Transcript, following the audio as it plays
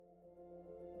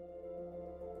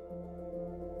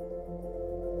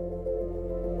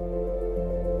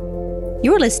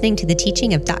You're listening to the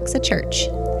teaching of Doxa Church.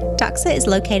 Doxa is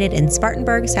located in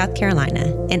Spartanburg, South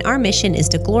Carolina, and our mission is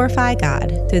to glorify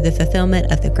God through the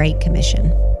fulfillment of the Great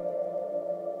Commission.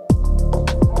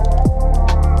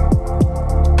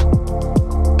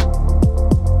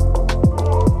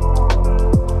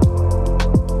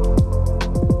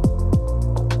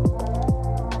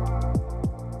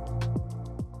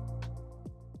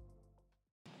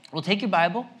 Well, take your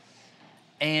Bible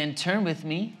and turn with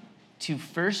me to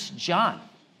 1 John.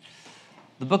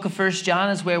 The book of 1 John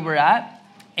is where we're at.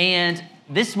 And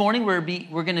this morning we're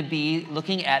going to be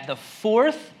looking at the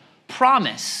fourth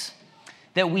promise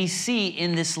that we see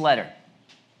in this letter.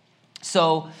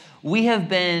 So we have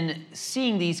been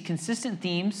seeing these consistent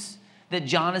themes that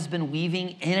John has been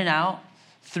weaving in and out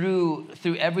through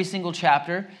every single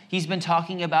chapter. He's been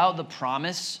talking about the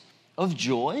promise of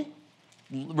joy,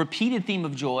 repeated theme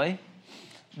of joy,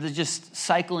 just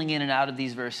cycling in and out of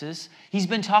these verses. He's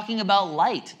been talking about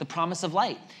light, the promise of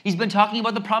light. He's been talking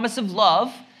about the promise of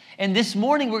love. And this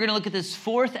morning, we're going to look at this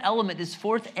fourth element, this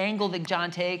fourth angle that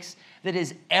John takes that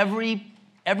is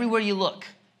everywhere you look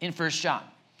in 1 John.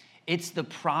 It's the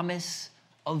promise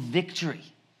of victory.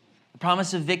 The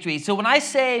promise of victory. So when I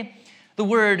say the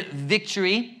word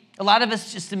victory, a lot of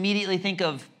us just immediately think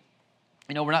of,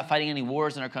 we're not fighting any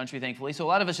wars in our country, thankfully. So a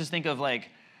lot of us just think of like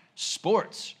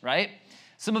sports, right?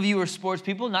 Some of you are sports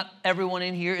people. Not everyone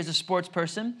in here is a sports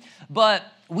person, but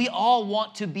we all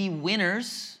want to be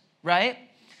winners, right?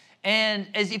 And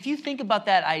if you think about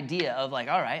that idea of like,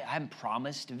 all right, I'm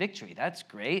promised victory. That's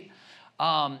great.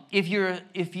 If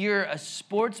you're a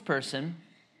sports person,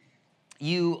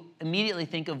 you immediately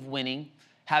think of winning,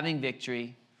 having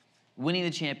victory, winning the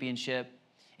championship,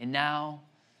 and now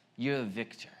you're a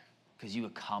victor because you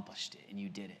accomplished it and you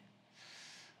did it.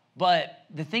 But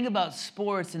the thing about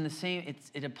sports and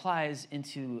it applies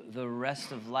into the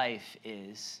rest of life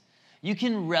is you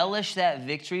can relish that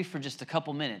victory for just a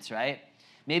couple minutes, right?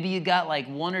 Maybe you got like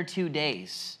 1 or 2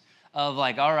 days of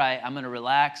like, all right, I'm going to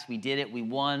relax. We did it. We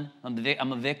won.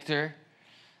 I'm a victor.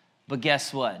 But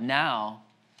guess what? Now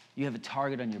you have a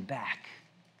target on your back.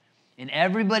 And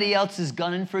everybody else is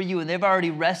gunning for you, and they've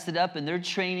already rested up, and they're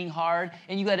training hard.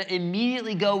 And you got to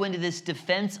immediately go into this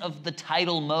defense of the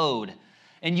title mode.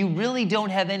 And you really don't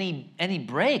have any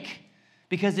break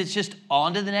because it's just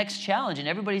on to the next challenge, and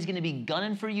everybody's going to be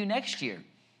gunning for you next year.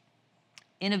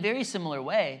 In a very similar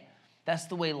way, that's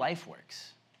the way life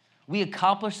works. We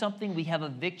accomplish something. We have a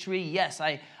victory. Yes,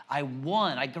 I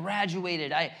won. I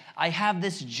graduated. I have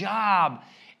this job.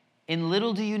 And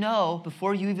little do you know,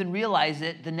 before you even realize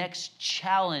it, the next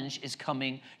challenge is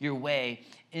coming your way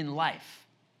in life.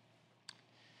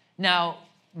 Now,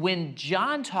 when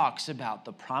John talks about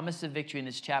the promise of victory in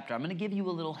this chapter, I'm going to give you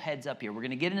a little heads up here. We're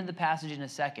going to get into the passage in a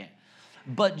second.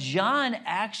 But John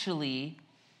actually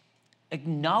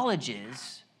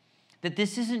acknowledges that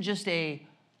this isn't just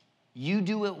you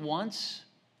do it once,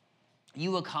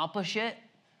 you accomplish it,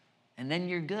 and then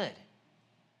you're good.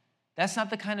 That's not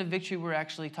the kind of victory we're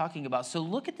actually talking about. So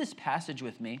look at this passage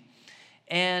with me,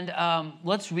 and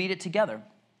let's read it together.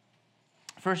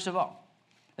 First of all,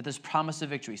 at this promise of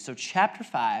victory. So chapter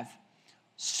 5,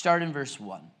 start in verse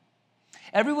 1.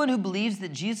 Everyone who believes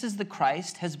that Jesus the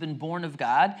Christ has been born of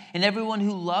God, and everyone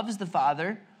who loves the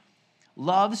Father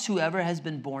loves whoever has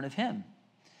been born of him.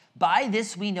 By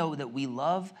this we know that we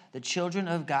love the children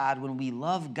of God when we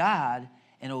love God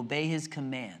and obey his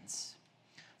commands.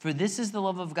 For this is the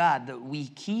love of God, that we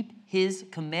keep his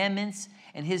commandments,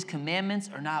 and his commandments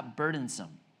are not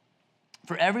burdensome.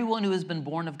 For everyone who has been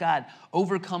born of God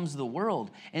overcomes the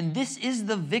world. And this is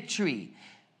the victory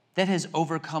that has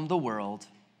overcome the world,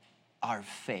 our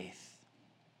faith.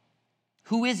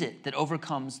 Who is it that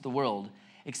overcomes the world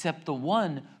except the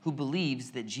one who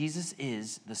believes that Jesus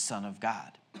is the Son of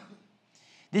God?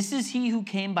 This is he who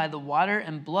came by the water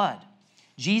and blood,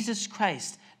 Jesus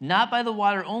Christ, not by the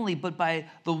water only, but by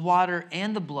the water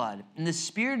and the blood. And the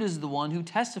Spirit is the one who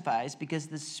testifies, because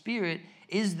the Spirit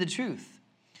is the truth.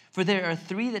 For there are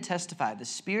three that testify, the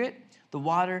Spirit, the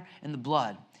water, and the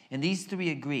blood. And these three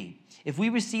agree. If we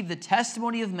receive the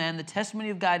testimony of men, the testimony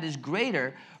of God is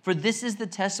greater, for this is the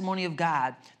testimony of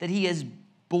God, that he has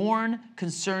borne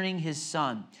concerning his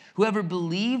Son. Whoever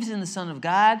believes in the Son of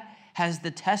God has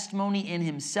the testimony in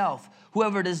himself.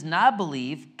 Whoever does not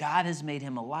believe, God has made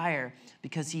him a liar,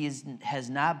 because he has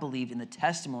not believed in the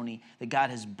testimony that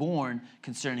God has borne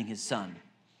concerning his Son.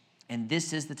 And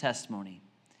this is the testimony,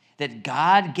 that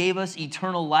God gave us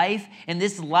eternal life, and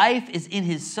this life is in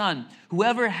his Son.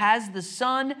 Whoever has the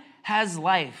Son has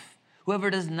life.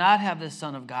 Whoever does not have the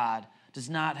Son of God does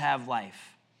not have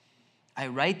life. I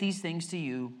write these things to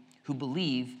you who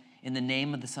believe in the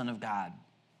name of the Son of God,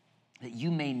 that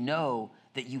you may know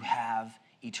that you have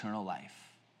eternal life.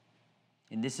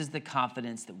 And this is the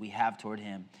confidence that we have toward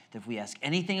him, that if we ask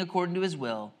anything according to his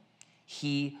will,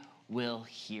 he will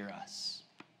hear us.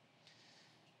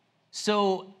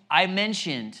 So I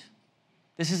mentioned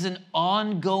this is an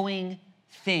ongoing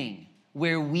thing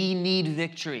where we need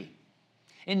victory.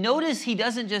 And notice he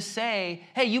doesn't just say,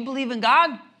 hey, you believe in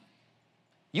God?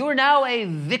 You are now a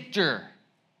victor,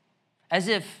 as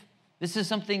if this is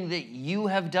something that you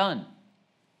have done.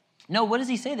 No, what does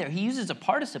he say there? He uses a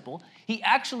participle. He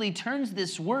actually turns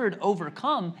this word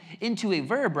overcome into a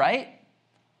verb, right?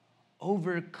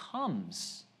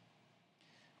 Overcomes,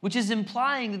 which is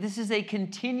implying that this is a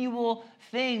continual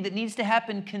thing that needs to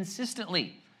happen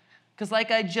consistently. Because like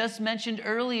I just mentioned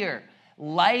earlier,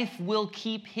 life will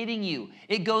keep hitting you.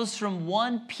 It goes from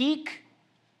one peak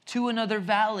to another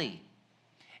valley.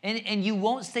 And you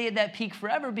won't stay at that peak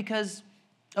forever because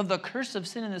of the curse of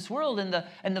sin in this world and the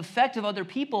effect of other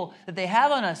people that they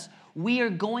have on us. We are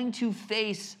going to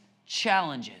face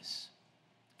challenges.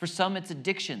 For some, it's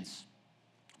addictions.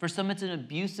 For some, it's an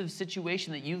abusive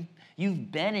situation that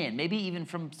you've been in, maybe even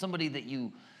from somebody that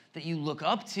you look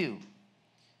up to.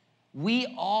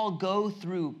 We all go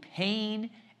through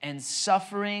pain and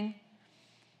suffering.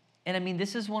 And I mean,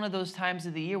 this is one of those times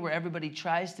of the year where everybody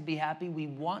tries to be happy. We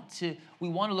want to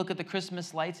look at the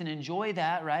Christmas lights and enjoy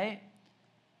that, right?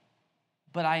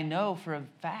 But I know for a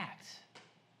fact,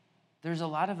 there's a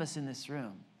lot of us in this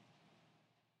room.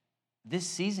 This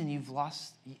season,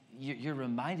 you're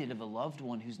reminded of a loved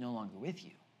one who's no longer with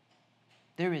you.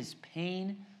 There is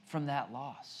pain from that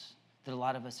loss that a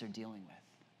lot of us are dealing with.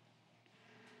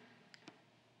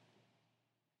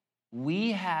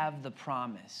 We have the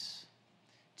promise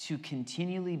to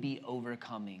continually be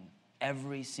overcoming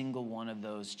every single one of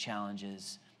those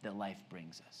challenges that life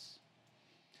brings us.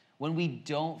 When we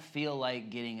don't feel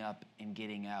like getting up and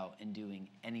getting out and doing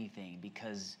anything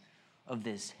because of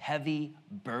this heavy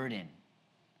burden,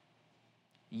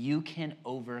 you can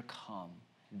overcome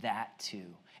that too.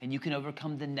 And you can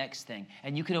overcome the next thing.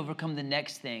 And you can overcome the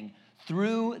next thing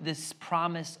through this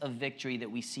promise of victory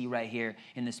that we see right here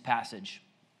in this passage.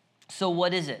 So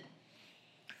what is it?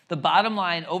 The bottom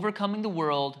line, overcoming the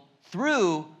world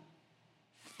through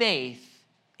faith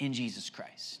in Jesus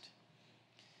Christ.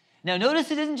 Now, notice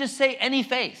it doesn't just say any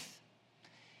faith.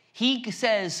 He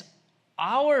says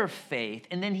our faith,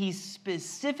 and then he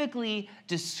specifically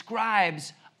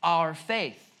describes our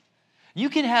faith. You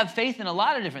can have faith in a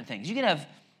lot of different things. You can have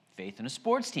faith in a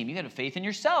sports team. You can have faith in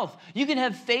yourself. You can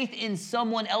have faith in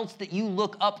someone else that you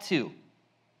look up to.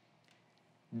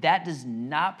 That does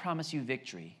not promise you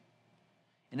victory.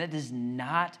 And that does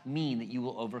not mean that you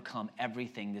will overcome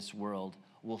everything this world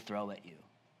will throw at you.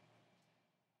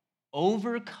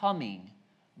 Overcoming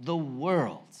the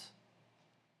world,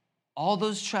 all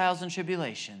those trials and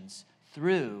tribulations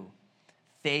through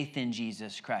faith in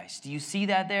Jesus Christ. Do you see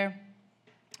that there?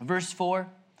 Verse 4,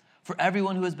 for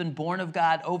everyone who has been born of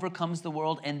God overcomes the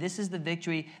world, and this is the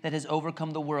victory that has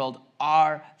overcome the world,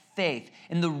 our faith.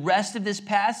 In the rest of this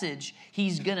passage,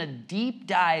 he's going to deep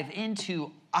dive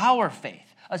into our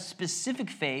faith, a specific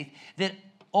faith that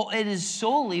it is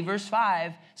solely, verse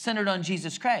 5, centered on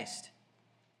Jesus Christ.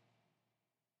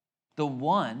 The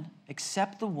one,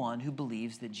 except the one who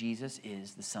believes that Jesus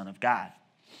is the Son of God.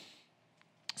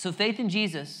 So faith in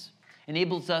Jesus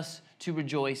enables us to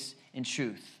rejoice in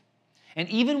truth. And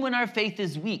even when our faith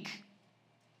is weak,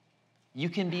 you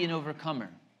can be an overcomer.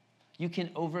 You can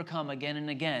overcome again and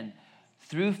again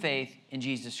through faith in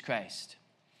Jesus Christ.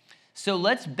 So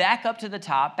let's back up to the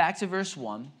top, back to verse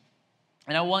 1.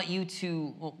 And I want you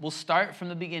to, we'll start from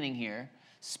the beginning here.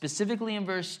 Specifically in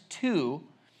verse 2,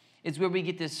 is where we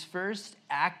get this first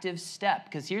active step.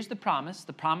 Because here's the promise.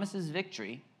 The promise is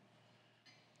victory.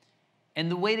 And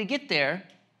the way to get there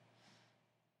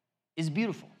is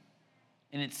beautiful.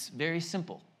 And it's very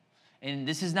simple. And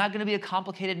this is not going to be a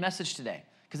complicated message today,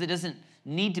 because it doesn't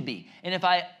need to be. And if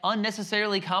I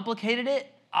unnecessarily complicated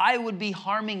it, I would be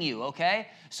harming you, okay?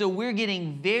 So we're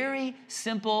getting very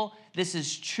simple. This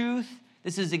is truth.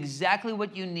 This is exactly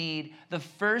what you need. The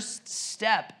first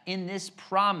step in this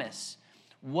promise.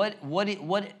 What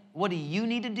do you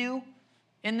need to do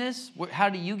in this? How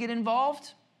do you get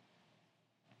involved?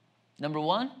 Number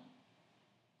 1,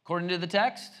 according to the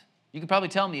text, you could probably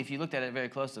tell me if you looked at it very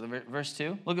closely. Verse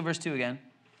 2, look at verse 2 again.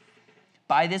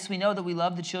 By this we know that we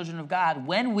love the children of God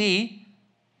when we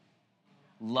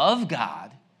love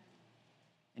God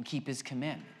and keep his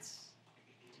commandments.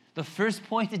 The first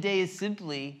point today is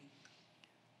simply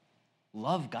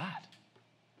love God.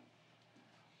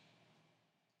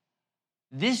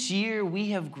 This year,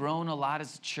 we have grown a lot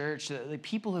as a church. The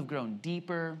people have grown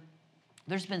deeper.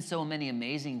 there's been so many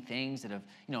amazing things that have,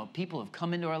 people have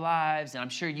come into our lives, and I'm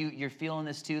sure you're feeling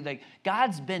this too. Like,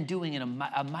 God's been doing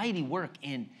a mighty work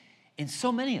in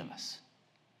so many of us.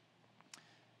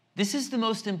 This is the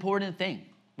most important thing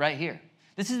right here.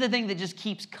 This is the thing that just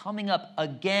keeps coming up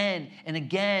again and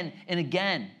again and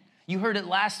again. You heard it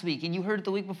last week, and you heard it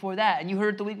the week before that, and you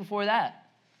heard it the week before that.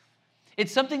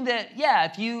 It's something that,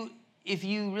 if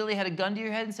you really had a gun to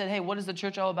your head and said, hey, what is the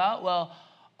church all about? Well,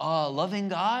 loving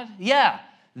God? Yeah,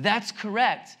 that's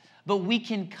correct. But we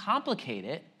can complicate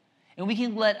it, and we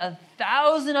can let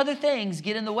 1,000 other things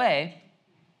get in the way.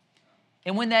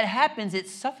 And when that happens, it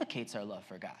suffocates our love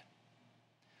for God.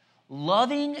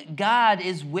 Loving God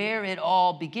is where it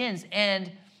all begins. And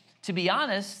to be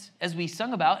honest, as we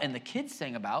sung about and the kids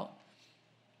sang about,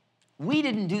 we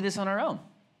didn't do this on our own.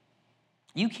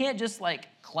 You can't just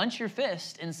clench your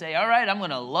fist and say, all right, I'm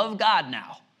going to love God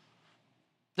now.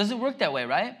 Doesn't work that way,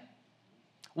 right?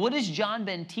 What has John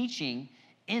been teaching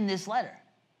in this letter?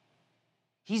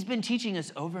 He's been teaching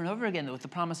us over and over again with the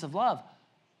promise of love.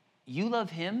 You love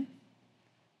him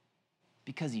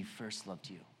because he first loved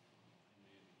you.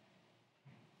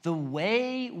 The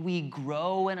way we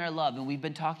grow in our love, and we've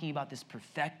been talking about this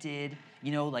perfected,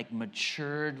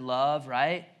 matured love,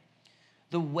 right?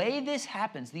 The way this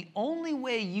happens, the only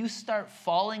way you start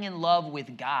falling in love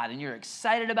with God and you're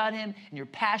excited about him and you're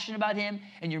passionate about him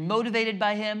and you're motivated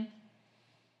by him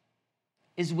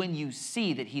is when you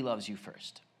see that he loves you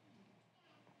first.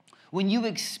 When you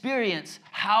experience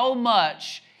how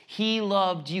much he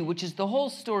loved you, which is the whole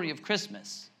story of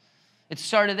Christmas. It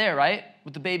started there, right?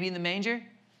 With the baby in the manger.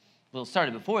 Well, it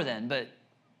started before then, but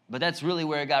that's really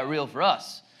where it got real for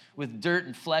us. With dirt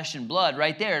and flesh and blood,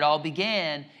 right there. It all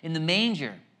began in the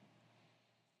manger.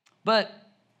 But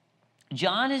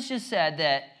John has just said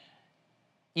that,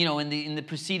 in the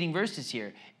preceding verses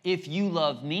here, if you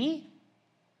love me,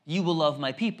 you will love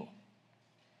my people.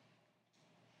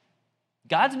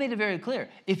 God's made it very clear.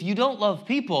 If you don't love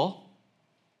people,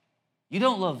 you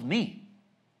don't love me.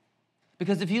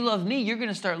 Because if you love me, you're going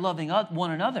to start loving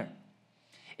one another.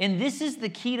 And this is the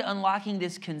key to unlocking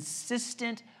this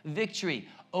consistent victory,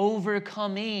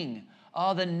 overcoming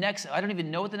I don't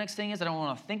even know what the next thing is. I don't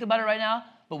want to think about it right now,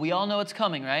 but we all know it's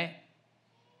coming, right?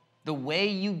 The way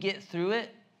you get through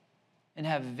it and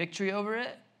have victory over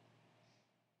it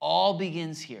all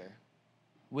begins here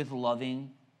with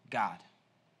loving God.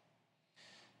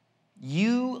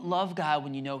 You love God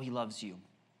when you know he loves you.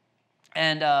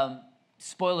 And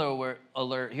spoiler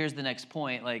alert, here's the next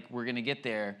point. We're going to get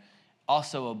there.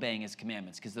 Also obeying his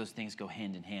commandments, because those things go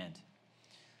hand in hand.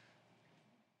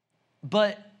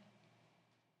 But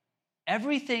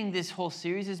everything this whole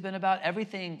series has been about,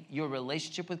 everything your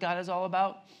relationship with God is all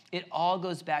about, it all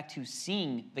goes back to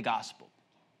seeing the gospel.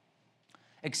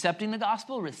 Accepting the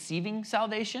gospel, receiving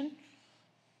salvation,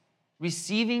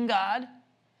 receiving God.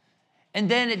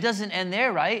 And then it doesn't end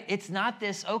there, right? It's not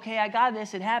this, okay, I got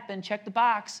this, it happened, check the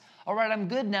box. All right, I'm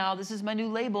good now. This is my new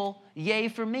label. Yay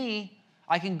for me.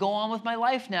 I can go on with my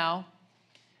life now.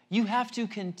 You have to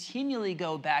continually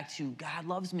go back to God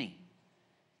loves me.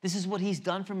 This is what he's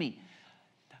done for me.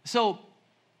 So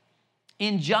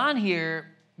in John here,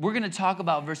 we're going to talk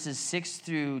about verses 6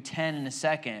 through 10 in a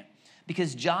second,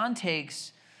 because John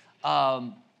takes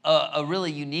a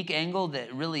really unique angle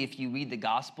that really, if you read the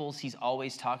Gospels, he's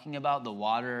always talking about the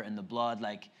water and the blood.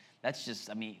 That's just,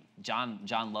 John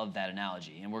loved that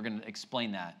analogy, and we're going to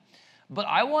explain that. But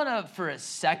I want to, for a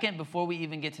second, before we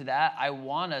even get to that, I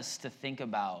want us to think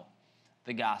about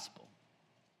the gospel.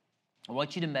 I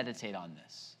want you to meditate on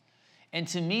this. And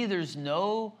to me, there's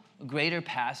no greater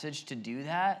passage to do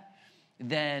that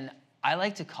than, I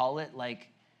like to call it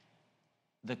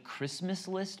the Christmas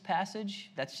list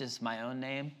passage. That's just my own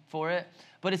name for it.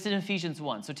 But it's in Ephesians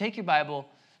 1. So take your Bible,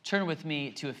 turn with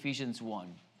me to Ephesians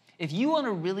 1. If you want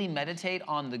to really meditate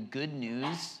on the good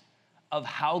news of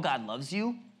how God loves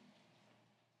you,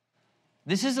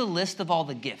 this is a list of all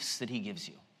the gifts that he gives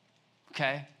you,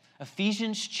 okay?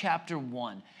 Ephesians chapter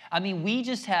 1. We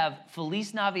just have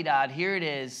Feliz Navidad. Here it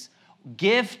is,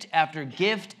 gift after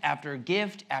gift after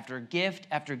gift after gift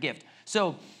after gift.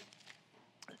 So,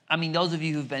 those of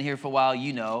you who've been here for a while,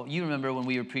 you remember when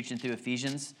we were preaching through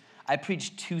Ephesians. I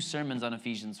preached 2 sermons on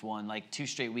Ephesians 1, 2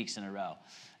 straight weeks in a row.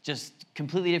 Just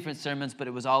completely different sermons, but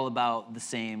it was all about the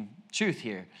same truth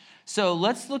here. So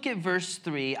let's look at verse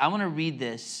 3. I want to read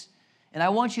this. And I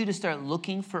want you to start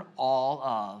looking for all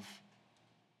of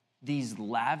these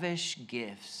lavish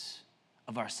gifts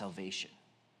of our salvation.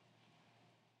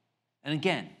 And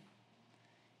again,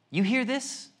 you hear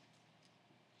this?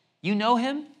 You know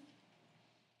him?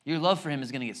 Your love for him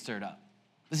is going to get stirred up.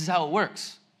 This is how it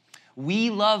works. We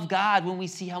love God when we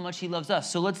see how much he loves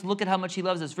us. So let's look at how much he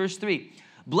loves us. Verse 3,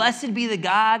 blessed be the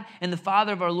God and the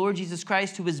Father of our Lord Jesus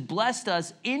Christ, who has blessed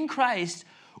us in Christ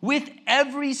with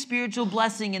every spiritual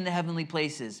blessing in the heavenly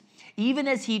places, even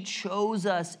as he chose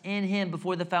us in him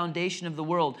before the foundation of the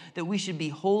world, that we should be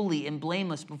holy and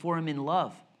blameless before him in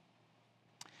love.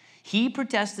 He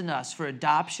predestined us for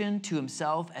adoption to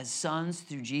himself as sons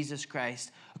through Jesus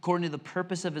Christ, according to the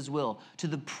purpose of his will, to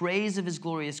the praise of his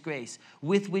glorious grace,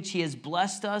 with which he has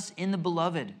blessed us in the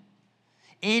beloved.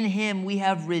 In him we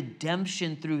have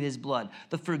redemption through his blood,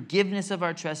 the forgiveness of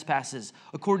our trespasses,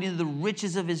 according to the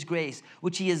riches of his grace,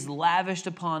 which he has lavished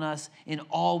upon us in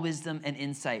all wisdom and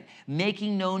insight,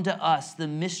 making known to us the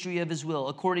mystery of his will,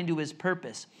 according to his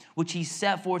purpose, which he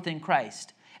set forth in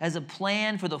Christ, as a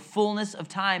plan for the fullness of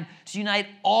time to unite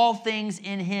all things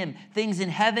in him, things in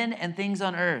heaven and things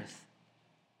on earth.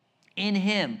 In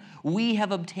him we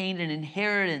have obtained an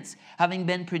inheritance, having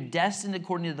been predestined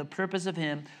according to the purpose of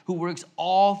him who works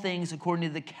all things according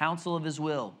to the counsel of his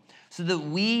will, so that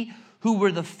we who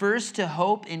were the first to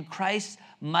hope in Christ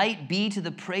might be to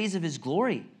the praise of his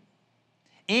glory.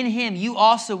 In him you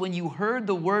also, when you heard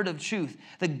the word of truth,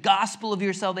 the gospel of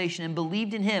your salvation, and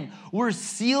believed in him, were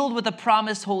sealed with the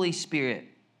promised Holy Spirit,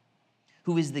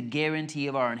 who is the guarantee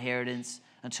of our inheritance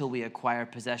until we acquire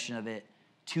possession of it,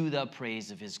 to the praise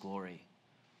of his glory.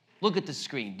 Look at the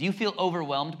screen. Do you feel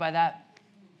overwhelmed by that?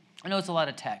 I know it's a lot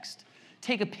of text.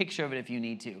 Take a picture of it if you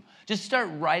need to. Just start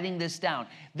writing this down.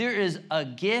 There is a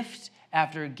gift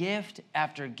after gift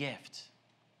after gift.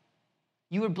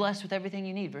 You are blessed with everything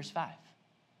you need, verse 5.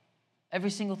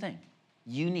 Every single thing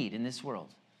you need in this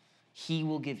world, he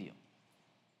will give you.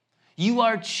 You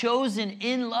are chosen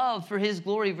in love for his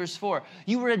glory, verse 4.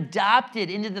 You were adopted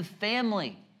into the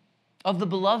family of the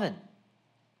beloved.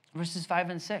 Verses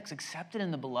 5 and 6, accepted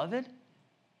in the beloved?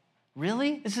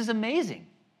 Really? This is amazing.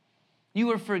 You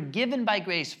were forgiven by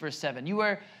grace, verse 7. You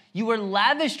are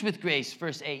lavished with grace,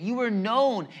 verse 8. You are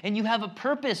known and you have a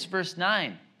purpose, verse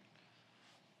 9.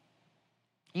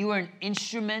 You are an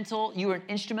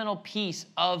instrumental piece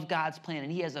of God's plan,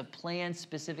 and he has a plan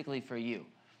specifically for you.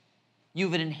 You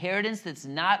have an inheritance that's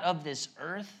not of this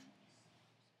earth.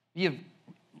 You have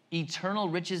eternal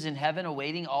riches in heaven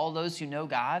awaiting all those who know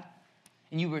God,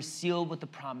 and you were sealed with the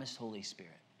promised Holy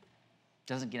Spirit.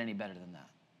 Doesn't get any better than that.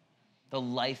 The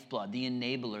lifeblood, the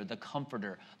enabler, the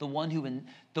comforter, the one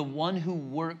who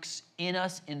works in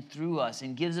us and through us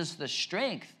and gives us the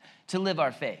strength to live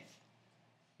our faith.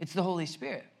 It's the Holy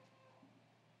Spirit.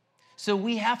 So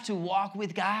we have to walk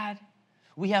with God.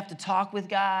 We have to talk with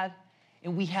God.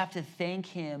 And we have to thank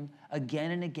him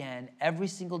again and again, every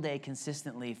single day,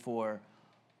 consistently, for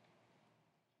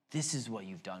this is what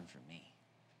you've done for me.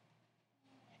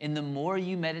 And the more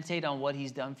you meditate on what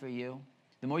he's done for you,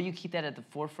 the more you keep that at the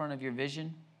forefront of your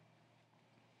vision,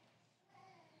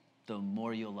 the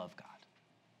more you'll love God.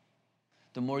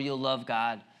 The more you'll love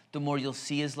God, the more you'll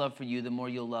see his love for you, the more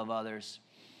you'll love others,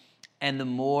 and the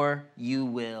more you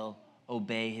will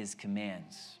obey his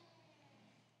commands.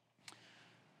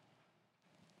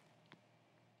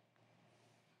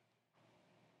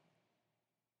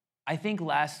 I think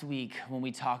last week when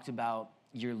we talked about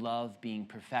your love being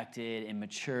perfected and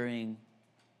maturing,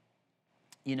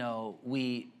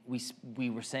 we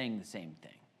were saying the same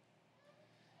thing.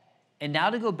 And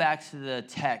now to go back to the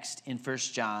text in 1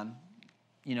 John,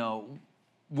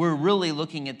 we're really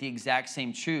looking at the exact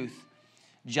same truth.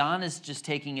 John is just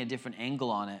taking a different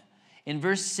angle on it. In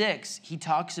verse 6, he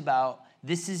talks about,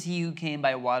 this is he who came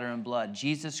by water and blood,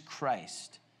 Jesus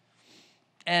Christ.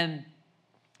 And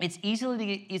it's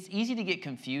easy to get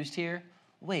confused here.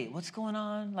 Wait, what's going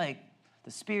on? Like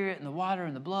the Spirit and the water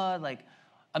and the blood?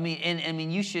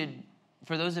 You should,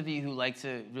 for those of you who like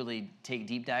to really take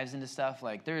deep dives into stuff,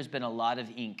 there has been a lot of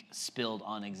ink spilled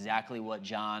on exactly what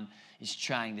John is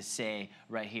trying to say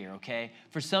right here, okay?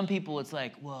 For some people, it's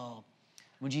like, well,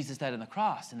 when Jesus died on the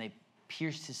cross and they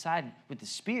pierced his side with the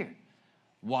spear,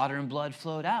 water and blood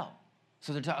flowed out.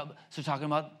 So they're talking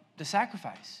about the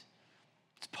sacrifice.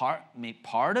 It's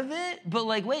part of it, but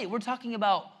wait, we're talking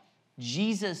about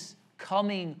Jesus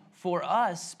coming for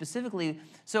us specifically.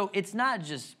 So it's not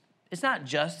just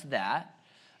that.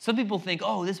 Some people think,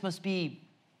 oh, this must be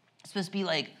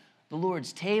like the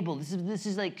Lord's table. This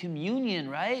is like communion,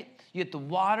 right? You get the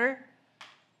water,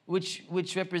 which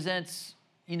represents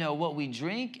what we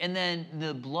drink, and then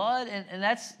the blood, and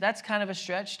that's kind of a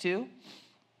stretch too.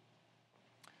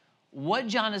 What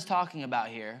John is talking about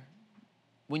here,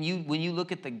 when you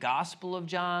look at the Gospel of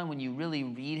John, when you really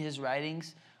read his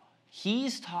writings,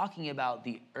 he's talking about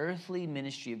the earthly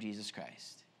ministry of Jesus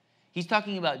Christ. He's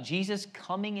talking about Jesus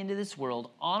coming into this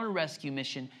world on a rescue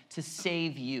mission to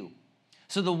save you.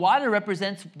 So the water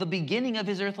represents the beginning of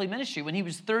his earthly ministry when he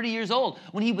was 30 years old,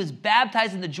 when he was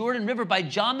baptized in the Jordan River by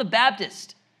John the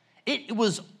Baptist. It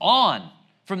was on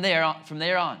from there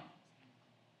on.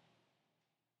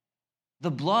 The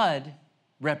blood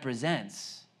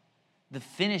represents the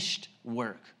finished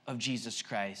work of Jesus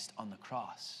Christ on the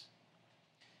cross.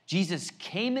 Jesus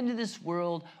came into this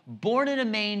world, born in a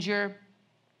manger,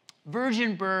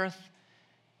 virgin birth.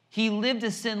 He lived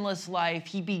a sinless life.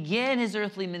 He began his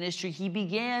earthly ministry. He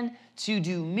began to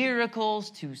do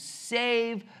miracles, to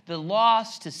save the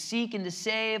lost, to seek and to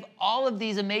save. All of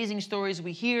these amazing stories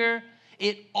we hear,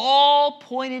 it all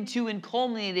pointed to and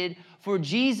culminated for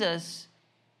Jesus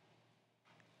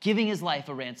giving his life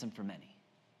a ransom for many.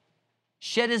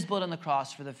 Shed his blood on the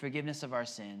cross for the forgiveness of our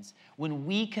sins. When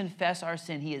we confess our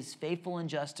sin, he is faithful and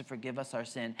just to forgive us our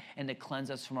sin and to cleanse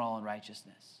us from all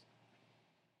unrighteousness.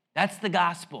 That's the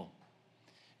gospel.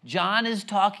 John is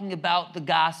talking about the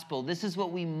gospel. This is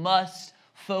what we must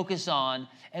focus on,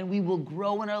 and we will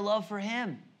grow in our love for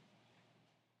him.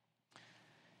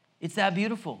 It's that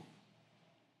beautiful.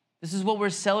 This is what we're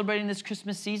celebrating this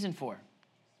Christmas season for.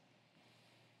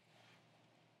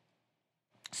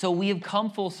 So we have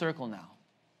come full circle now.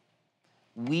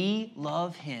 We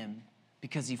love him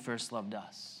because he first loved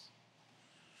us.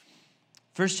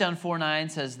 1 John 4:9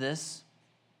 says this.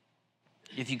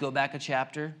 If you go back a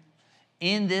chapter,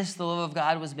 in this the love of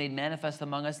God was made manifest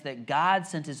among us, that God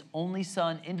sent his only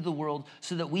Son into the world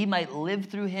so that we might live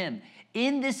through him.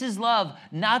 In this is love,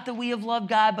 not that we have loved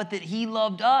God, but that he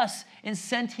loved us and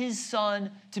sent his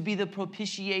Son to be the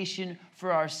propitiation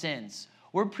for our sins.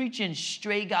 We're preaching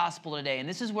straight gospel today, and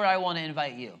this is where I want to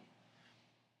invite you.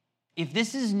 If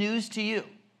this is news to you,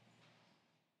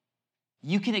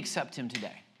 you can accept him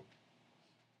today.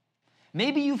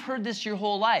 Maybe you've heard this your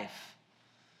whole life,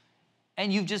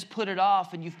 and you've just put it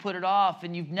off, and you've put it off,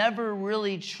 and you've never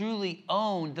really truly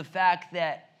owned the fact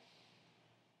that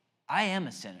I am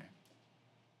a sinner.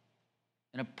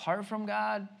 And apart from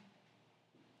God,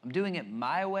 I'm doing it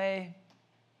my way,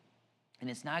 and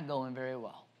it's not going very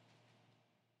well.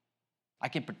 I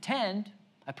can pretend,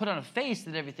 I put on a face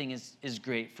that everything is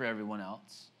great for everyone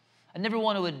else. I never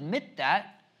want to admit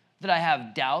that I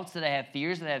have doubts, that I have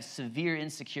fears, that I have severe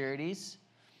insecurities.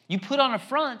 You put on a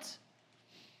front.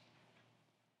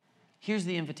 Here's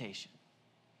the invitation.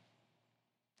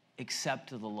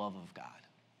 Accept the love of God.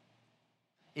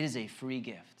 It is a free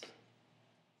gift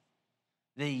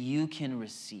that you can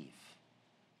receive.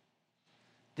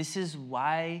 This is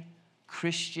why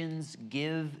Christians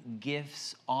give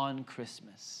gifts on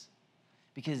Christmas,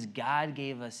 because God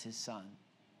gave us his Son,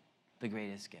 the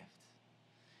greatest gift.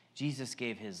 Jesus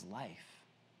gave his life,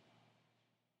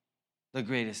 the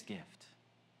greatest gift.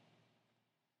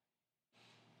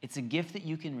 It's a gift that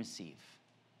you can receive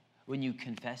when you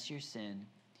confess your sin,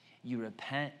 you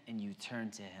repent, and you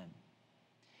turn to him.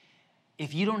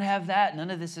 If you don't have that,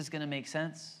 none of this is going to make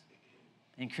sense.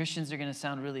 And Christians are going to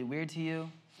sound really weird to you.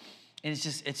 And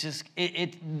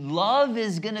love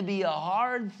is going to be a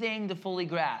hard thing to fully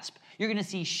grasp. You're going to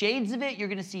see shades of it. You're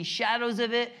going to see shadows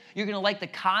of it. You're going to like the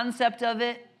concept of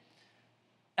it.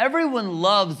 Everyone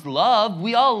loves love.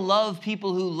 We all love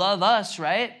people who love us,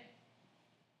 right?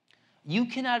 You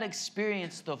cannot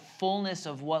experience the fullness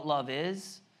of what love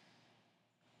is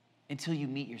until you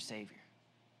meet your Savior,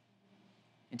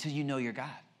 until you know your God.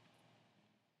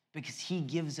 Because he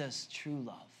gives us true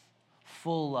love,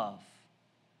 full love.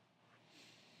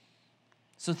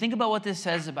 So think about what this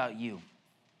says about you.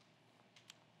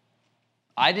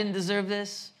 I didn't deserve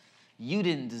this. You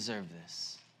didn't deserve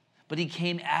this. But he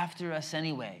came after us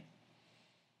anyway.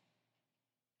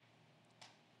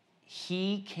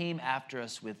 He came after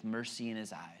us with mercy in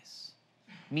his eyes,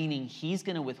 meaning he's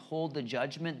going to withhold the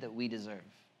judgment that we deserve.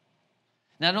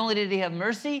 Not only did he have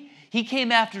mercy, he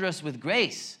came after us with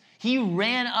grace. He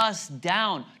ran us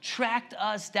down, tracked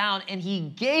us down, and he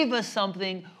gave us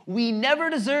something we never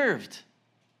deserved.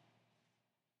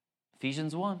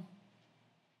 Ephesians 1.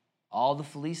 All the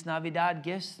Feliz Navidad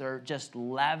gifts are just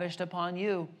lavished upon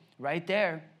you right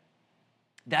there.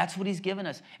 That's what he's given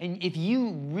us. And if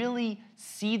you really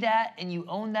see that and you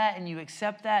own that and you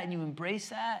accept that and you embrace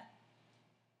that,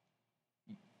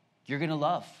 you're going to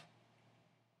love.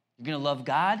 You're going to love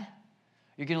God.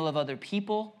 You're going to love other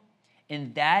people.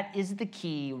 And that is the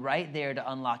key right there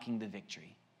to unlocking the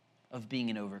victory of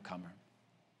being an overcomer.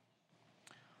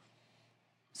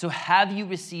 So have you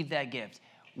received that gift?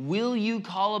 Will you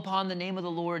call upon the name of the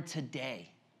Lord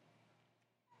today?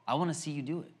 I want to see you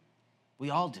do it. We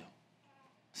all do.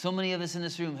 So many of us in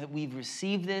this room, we've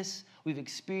received this, we've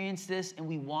experienced this, and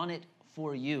we want it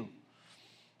for you.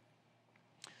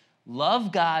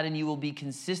 Love God and you will be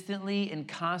consistently and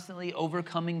constantly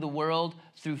overcoming the world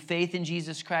through faith in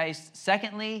Jesus Christ.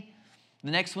 Secondly,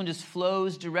 the next one just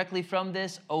flows directly from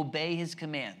this. Obey his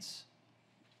commands.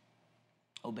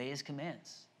 Obey his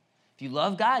commands. If you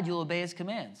love God, you'll obey his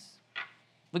commands.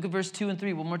 Look at verse 2 and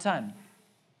 3 one more time.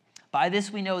 By this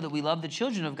we know that we love the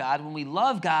children of God when we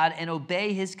love God and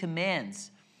obey his commands.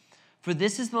 For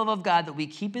this is the love of God, that we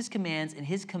keep his commands, and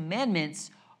his commandments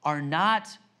are not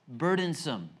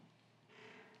burdensome.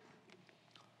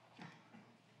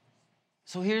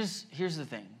 So here's the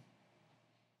thing.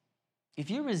 If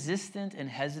you're resistant and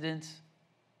hesitant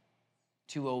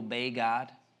to obey God,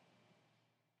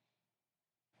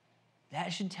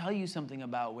 that should tell you something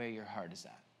about where your heart is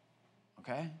at,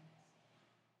 okay?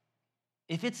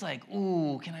 If it's like,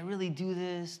 ooh, can I really do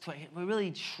this? Do I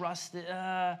really trust it?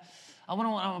 I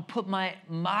want to put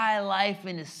my life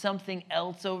into something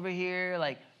else over here.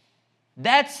 Like,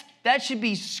 that should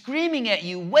be screaming at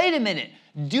you, wait a minute.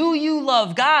 Do you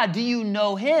love God? Do you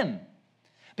know him?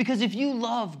 Because if you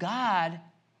love God,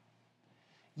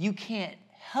 you can't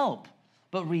help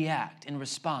but react and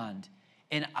respond,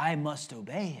 and I must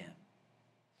obey him.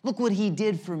 Look what he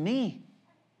did for me.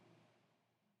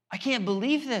 I can't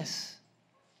believe this.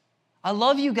 I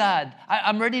love you, God.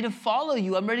 I'm ready to follow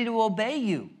you. I'm ready to obey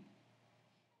you.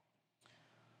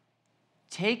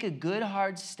 Take a good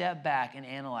hard step back and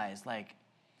analyze, like,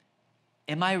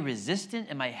 am I resistant?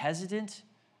 Am I hesitant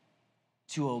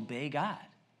to obey God?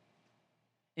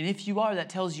 And if you are, that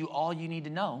tells you all you need to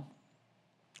know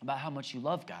about how much you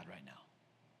love God right now.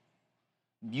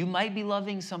 You might be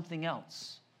loving something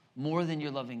else more than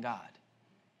you're loving God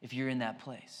if you're in that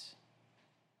place.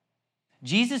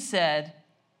 Jesus said,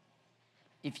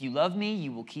 if you love me,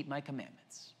 you will keep my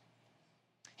commandments.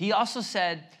 He also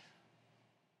said,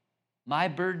 my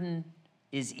burden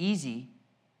is easy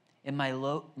and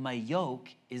my yoke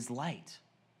is light.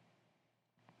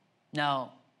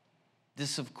 Now,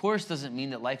 this, of course, doesn't mean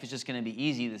that life is just going to be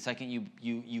easy the second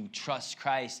you trust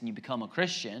Christ and you become a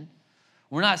Christian.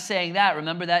 We're not saying that.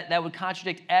 Remember, that would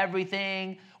contradict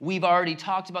everything we've already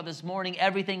talked about this morning,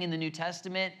 everything in the New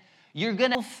Testament. You're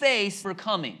going to face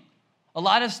overcoming. A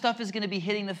lot of stuff is going to be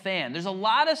hitting the fan. There's a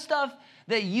lot of stuff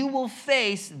that you will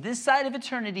face this side of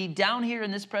eternity down here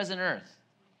in this present earth.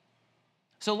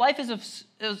 So life is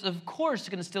of course,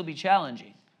 going to still be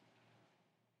challenging.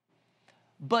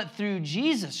 But through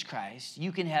Jesus Christ,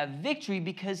 you can have victory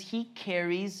because he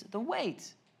carries the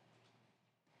weight.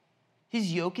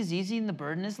 His yoke is easy and the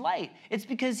burden is light. It's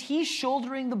because he's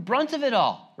shouldering the brunt of it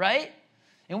all, right?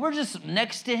 And we're just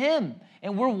next to him,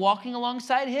 and we're walking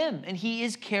alongside him, and he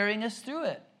is carrying us through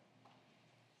it.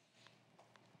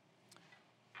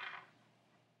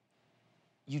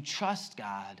 You trust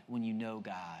God when you know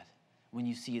God, when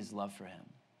you see his love for him.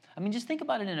 I mean, just think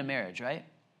about it in a marriage, right?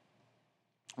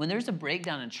 When there's a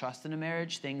breakdown in trust in a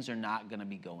marriage, things are not going to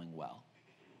be going well.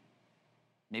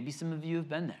 Maybe some of you have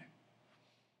been there.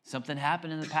 Something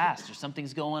happened in the past, or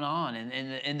something's going on,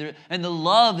 and the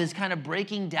love is kind of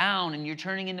breaking down, and you're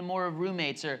turning into more of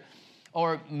roommates,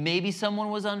 or maybe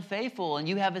someone was unfaithful, and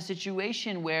you have a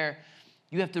situation where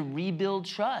you have to rebuild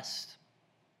trust.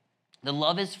 The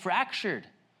love is fractured.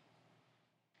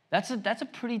 That's a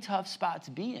pretty tough spot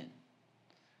to be in.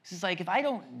 It's like, if I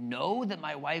don't know that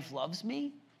my wife loves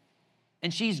me,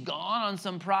 and she's gone on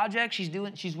some project,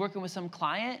 she's working with some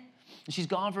client, and she's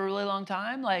gone for a really long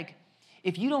time, like,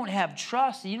 if you don't have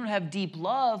trust and you don't have deep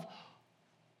love,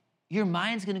 your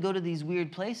mind's going to go to these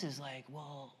weird places like,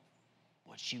 well,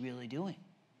 what's she really doing?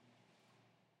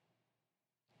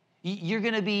 You're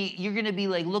going to be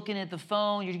like looking at the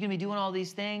phone, you're going to be doing all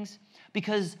these things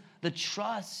because the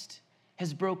trust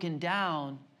has broken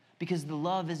down because the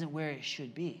love isn't where it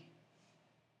should be.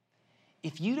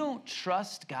 If you don't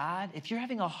trust God, if you're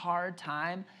having a hard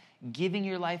time giving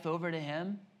your life over to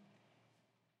him,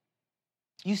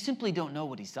 you simply don't know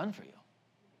what he's done for you.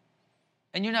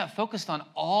 And you're not focused on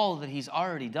all that he's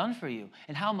already done for you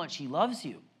and how much he loves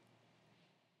you.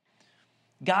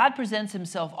 God presents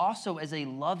himself also as a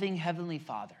loving heavenly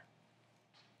Father.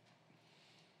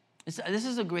 This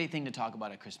is a great thing to talk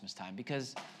about at Christmas time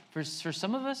because for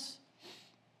some of us,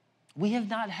 we have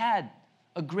not had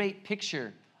a great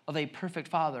picture of a perfect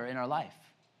father in our life.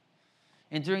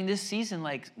 And during this season,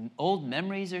 like, old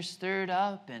memories are stirred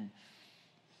up and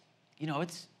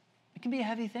it can be a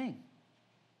heavy thing.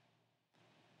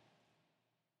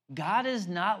 God is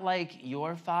not like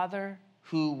your father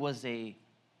who was a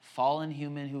fallen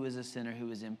human, who is a sinner,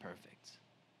 who is imperfect.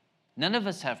 None of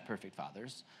us have perfect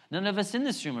fathers. None of us in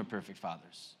this room are perfect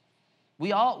fathers.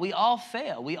 We all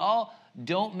fail. We all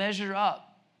don't measure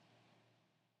up.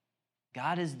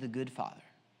 God is the good Father.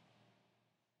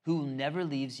 who never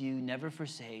leaves you, never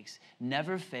forsakes,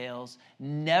 never fails,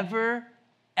 never,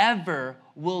 ever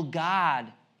will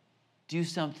God do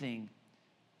something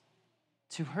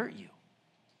to hurt you.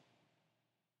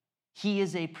 He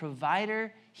is a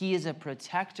provider. He is a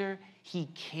protector. He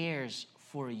cares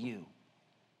for you.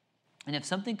 And if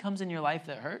something comes in your life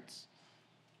that hurts,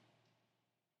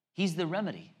 he's the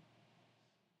remedy.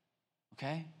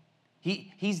 Okay?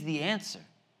 He's the answer.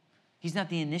 He's not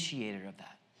the initiator of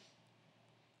that.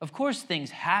 Of course,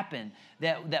 things happen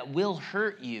that will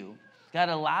hurt you. God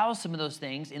allows some of those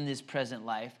things in this present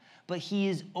life, but he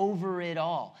is over it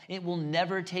all. It will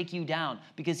never take you down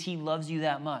because he loves you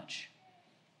that much.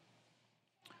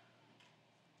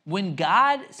 When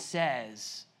God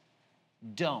says,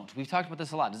 don't, we've talked about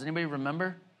this a lot. Does anybody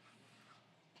remember?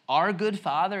 Our good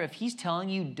Father, if he's telling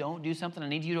you don't do something, I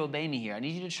need you to obey me here. I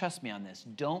need you to trust me on this.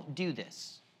 Don't do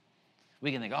this.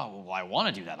 We can think, oh, well, I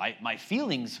want to do that. My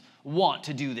feelings want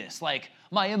to do this. Like,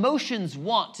 my emotions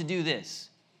want to do this.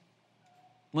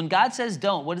 When God says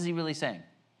don't, what is he really saying?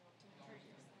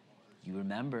 You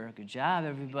remember. Good job,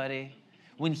 everybody.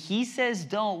 When he says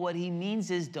don't, what he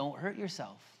means is don't hurt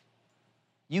yourself.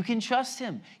 You can trust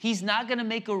him. He's not going to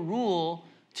make a rule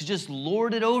to just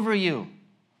lord it over you.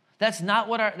 That's not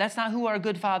who our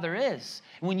good Father is.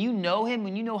 When you know him,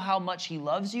 when you know how much he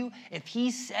loves you, if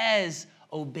he says,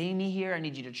 obey me here, I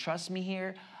need you to trust me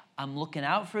here, I'm looking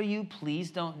out for you,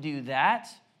 please don't do that.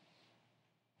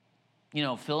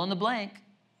 Fill in the blank.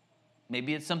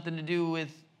 Maybe it's something to do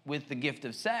with the gift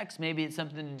of sex. Maybe it's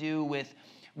something to do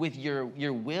with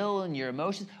your will and your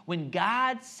emotions. When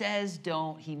God says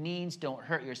don't, he means don't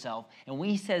hurt yourself. And when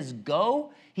he says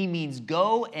go, he means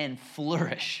go and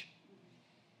flourish.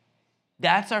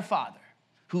 That's our Father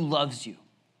who loves you.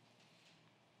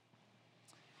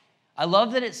 I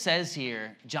love that it says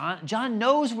here, John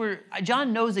knows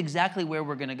exactly where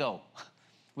we're going to go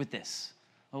with this.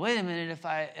 Well, wait a minute,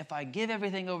 if I give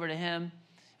everything over to him,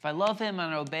 if I love him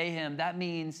and I obey him, that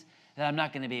means that I'm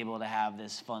not going to be able to have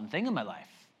this fun thing in my life.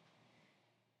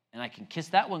 And I can kiss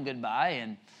that one goodbye,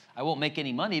 and I won't make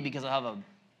any money because I'll have a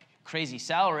crazy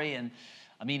salary. And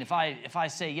I mean, if I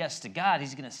say yes to God,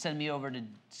 he's going to send me over to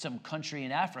some country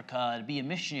in Africa to be a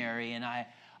missionary, and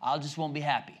I'll just won't be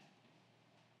happy.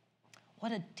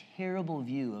 What a terrible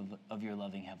view of your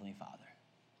loving Heavenly Father.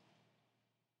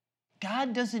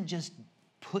 God doesn't just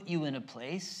put you in a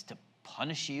place to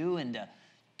punish you and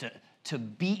to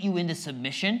beat you into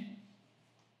submission.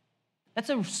 That's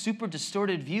a super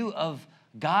distorted view of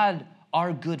God,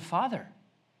 our good Father.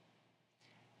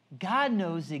 God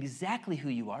knows exactly who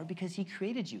you are because he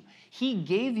created you. He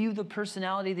gave you the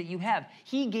personality that you have.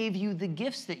 He gave you the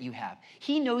gifts that you have.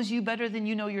 He knows you better than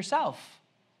you know yourself,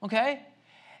 okay?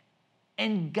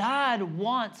 And God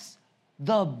wants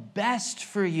the best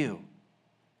for you.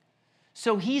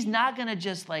 So he's not going to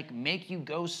just make you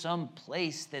go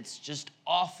someplace that's just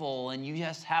awful and you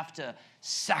just have to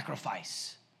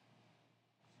sacrifice.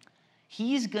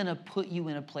 He's going to put you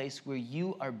in a place where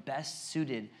you are best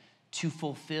suited to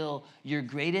fulfill your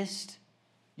greatest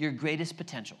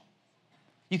potential.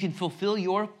 You can fulfill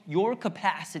your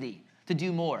capacity to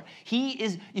do more.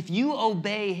 If you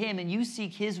obey him and you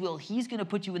seek his will, he's going to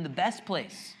put you in the best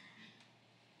place.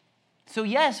 So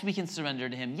yes, we can surrender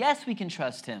to him. Yes, we can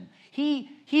trust him.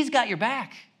 He's got your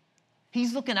back.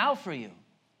 He's looking out for you.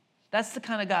 That's the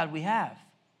kind of God we have.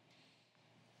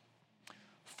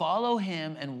 Follow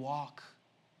him and walk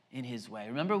in his way.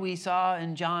 Remember we saw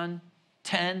in John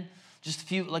 10,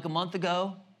 just a month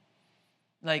ago?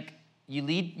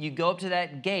 You go up to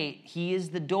that gate, he is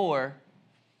the door,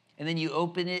 and then you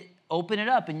open it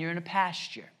up and you're in a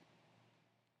pasture.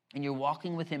 And you're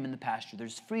walking with him in the pasture.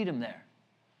 There's freedom there.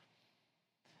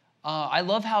 I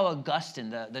love how Augustine,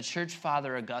 the church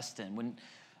father Augustine,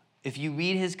 if you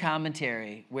read his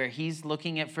commentary where he's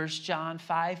looking at 1 John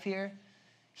 5 here,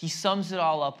 he sums it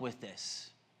all up with this.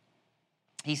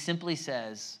 He simply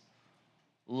says,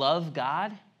 love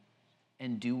God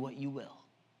and do what you will.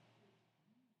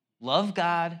 Love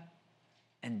God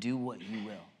and do what you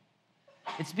will.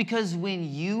 It's because when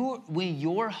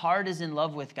your heart is in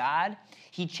love with God,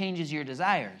 he changes your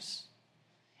desires.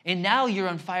 And now you're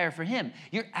on fire for him.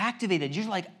 You're activated. You're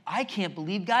like, I can't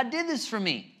believe God did this for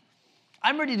me.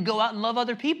 I'm ready to go out and love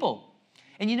other people.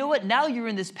 And you know what? Now you're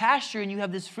in this pasture and you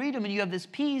have this freedom and you have this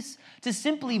peace to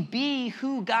simply be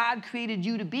who God created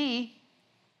you to be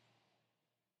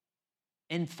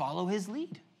and follow his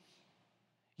lead.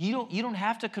 You don't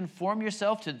have to conform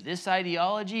yourself to this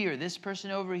ideology or this person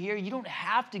over here. You don't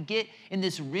have to get in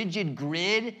this rigid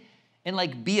grid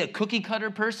and be a cookie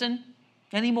cutter person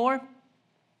anymore.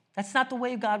 That's not the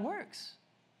way God works.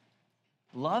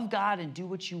 Love God and do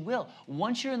what you will.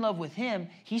 Once you're in love with him,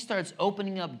 he starts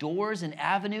opening up doors and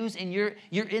avenues, and you're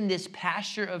in this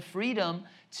pasture of freedom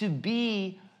to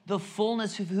be the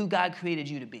fullness of who God created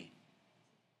you to be.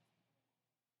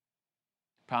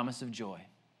 Promise of joy,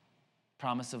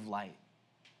 promise of light,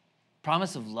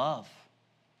 promise of love,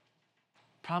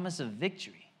 promise of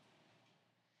victory.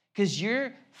 Because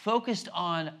you're focused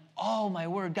on, oh, my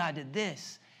word, God did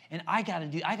this. And I got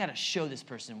to show this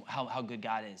person how good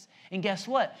God is. And guess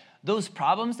what? Those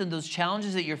problems and those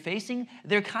challenges that you're facing,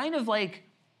 they're kind of like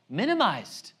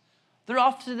minimized. They're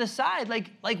off to the side.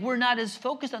 Like we're not as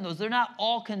focused on those. They're not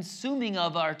all consuming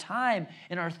of our time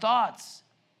and our thoughts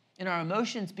and our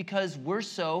emotions because we're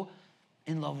so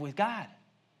in love with God.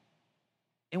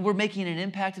 And we're making an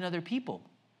impact in other people.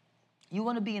 You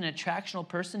want to be an attractional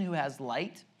person who has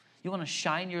light? You want to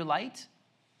shine your light?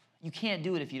 You can't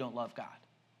do it if you don't love God.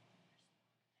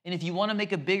 And if you want to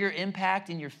make a bigger impact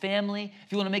in your family,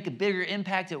 if you want to make a bigger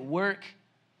impact at work,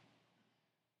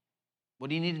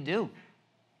 what do you need to do?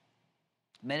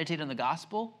 Meditate on the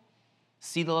gospel,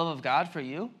 see the love of God for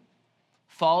you,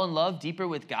 fall in love deeper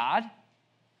with God,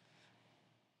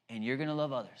 and you're going to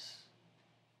love others,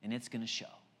 and it's going to show.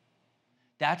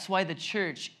 That's why the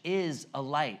church is a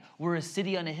light. We're a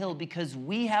city on a hill because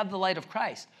we have the light of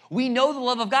Christ. We know the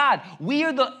love of God. We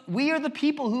are the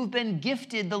people who've been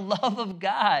gifted the love of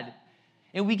God,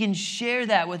 and we can share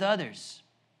that with others.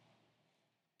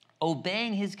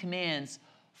 Obeying his commands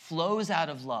flows out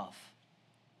of love.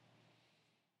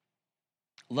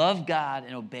 Love God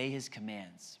and obey his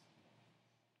commands.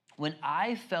 When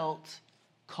I felt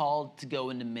called to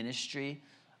go into ministry,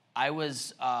 I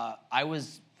was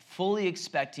fully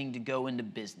expecting to go into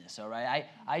business, all right?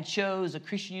 I chose a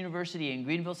Christian university in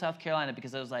Greenville, South Carolina,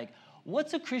 because I was like,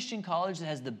 what's a Christian college that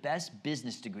has the best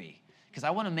business degree? Because I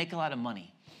want to make a lot of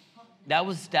money. That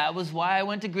was why I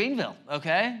went to Greenville,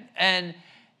 okay? And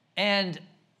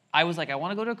I was like, I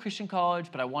want to go to a Christian college,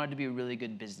 but I wanted to be a really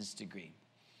good business degree.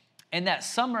 And that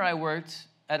summer I worked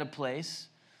at a place,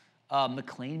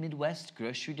 McLean Midwest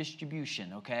Grocery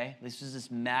Distribution, okay? This was this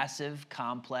massive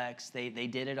complex. They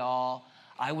did it all.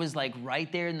 I was like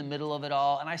right there in the middle of it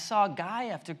all, and I saw guy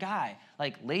after guy,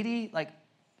 like lady, like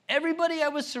everybody I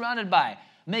was surrounded by,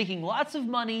 making lots of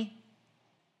money,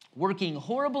 working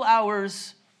horrible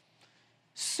hours,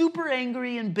 super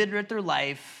angry and bitter at their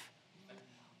life.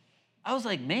 I was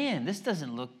like, man, this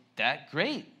doesn't look that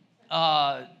great.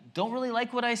 Don't really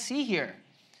like what I see here.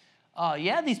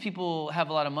 Yeah, these people have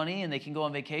a lot of money and they can go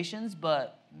on vacations,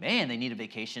 but man, they need a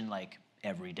vacation like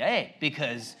every day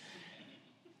because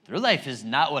their life is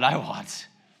not what I want.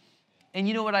 And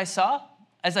you know what I saw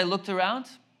as I looked around?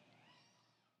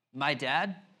 My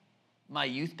dad, my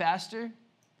youth pastor,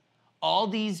 all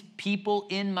these people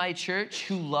in my church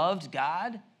who loved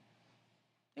God,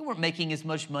 they weren't making as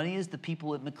much money as the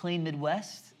people at McLean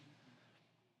Midwest,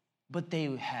 but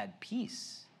they had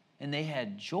peace and they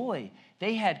had joy.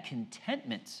 They had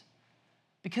contentment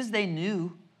because they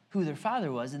knew who their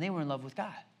father was and they were in love with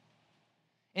God.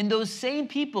 And those same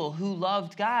people who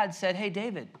loved God said, hey,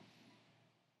 David,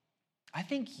 I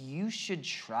think you should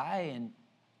try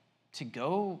to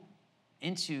go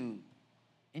into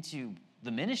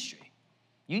the ministry.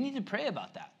 You need to pray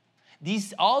about that.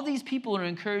 All these people are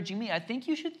encouraging me. I think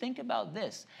you should think about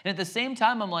this. And at the same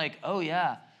time, I'm like, oh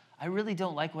yeah, I really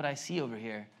don't like what I see over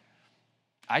here.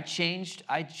 I changed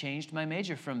my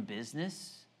major from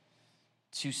business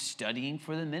to studying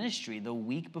for the ministry the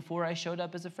week before I showed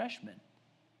up as a freshman.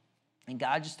 And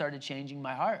God just started changing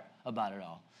my heart about it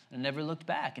all. And I never looked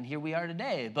back, and here we are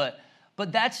today. But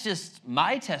that's just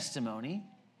my testimony,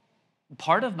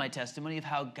 part of my testimony of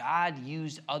how God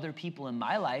used other people in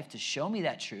my life to show me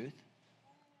that truth.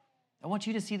 I want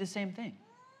you to see the same thing.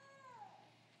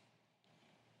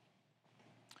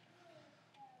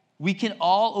 We can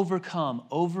all overcome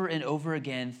over and over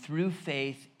again through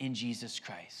faith in Jesus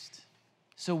Christ.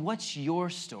 So what's your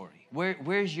story?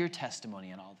 Where's your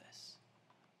testimony in all this?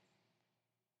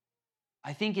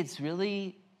 I think it's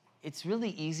really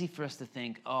easy for us to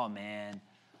think, oh man,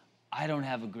 I don't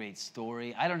have a great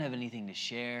story. I don't have anything to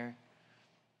share.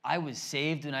 I was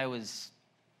saved when I was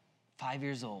 5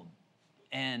 years old,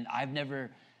 and I've never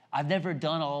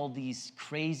done all these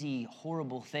crazy,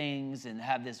 horrible things and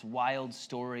have this wild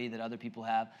story that other people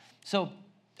have. So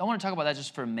I want to talk about that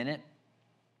just for a minute,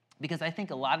 because I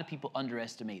think a lot of people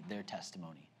underestimate their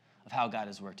testimony of how God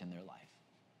has worked in their life.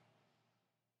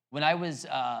 When I was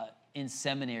in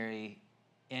seminary,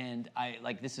 and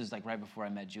this was like right before I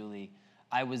met Julie,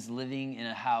 I was living in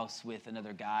a house with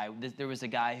another guy. There was a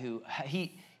guy who,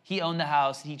 he owned the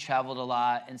house, he traveled a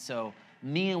lot, and so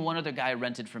me and one other guy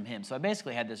rented from him. So I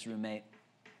basically had this roommate.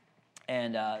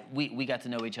 And we got to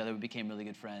know each other. We became really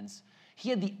good friends. He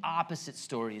had the opposite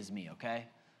story as me, okay?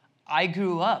 I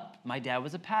grew up, my dad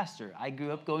was a pastor. I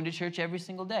grew up going to church every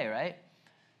single day, right?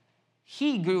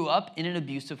 He grew up in an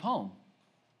abusive home,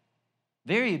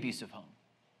 very abusive home.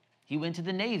 He went to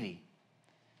the Navy.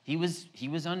 He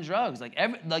was on drugs, like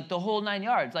the whole 9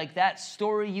 yards, like that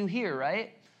story you hear,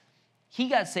 right? He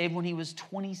got saved when he was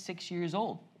 26 years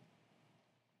old.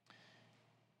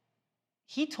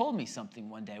 He told me something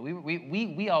one day.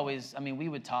 We always, we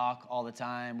would talk all the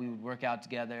time. We would work out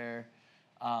together.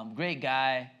 Great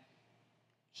guy.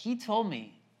 He told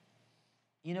me,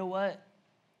 you know what?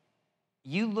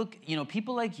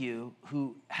 People like you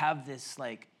who have this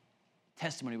like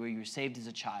testimony where you were saved as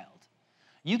a child,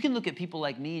 you can look at people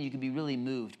like me and you can be really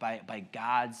moved by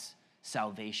God's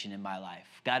salvation in my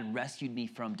life. God rescued me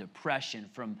from depression,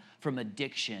 from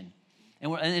addiction.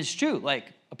 And it's true,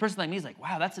 like a person like me is like,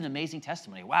 wow, that's an amazing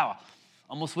testimony. Wow,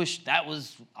 almost wish I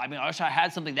wish I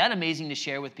had something that amazing to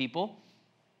share with people.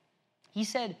 He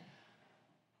said,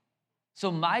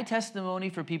 so my testimony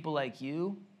for people like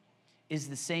you is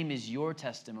the same as your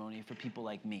testimony for people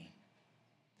like me.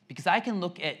 Because I can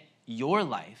look at your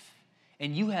life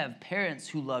and you have parents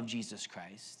who love Jesus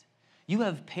Christ. You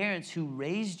have parents who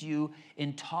raised you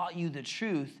and taught you the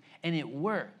truth, and it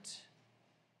worked.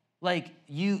 Like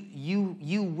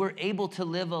you were able to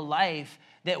live a life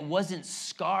that wasn't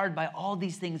scarred by all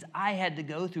these things I had to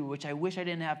go through, which I wish I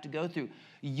didn't have to go through.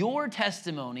 Your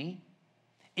testimony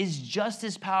is just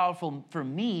as powerful for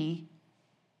me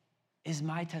as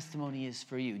my testimony is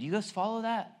for you. Do you guys follow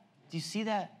that? Do you see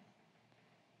that?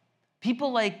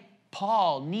 People like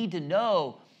Paul need to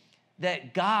know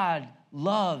that God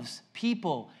loves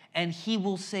people and he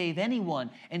will save anyone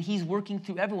and he's working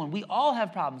through everyone. We all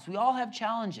have problems. We all have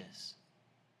challenges.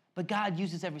 But God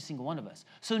uses every single one of us.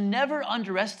 So never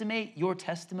underestimate your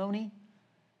testimony.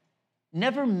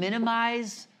 Never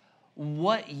minimize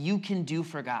what you can do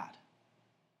for God.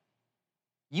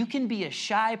 You can be a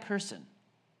shy person.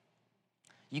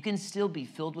 You can still be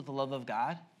filled with the love of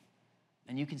God,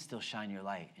 and you can still shine your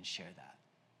light and share that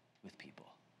with people.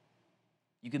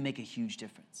 You can make a huge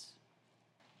difference.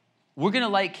 We're going to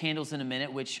light candles in a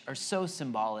minute, which are so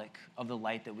symbolic of the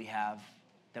light that we have,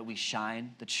 that we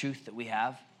shine, the truth that we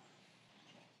have.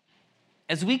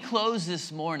 As we close this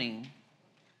morning,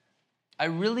 I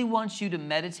really want you to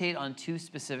meditate on two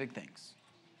specific things.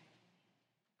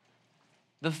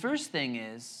 The first thing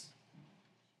is,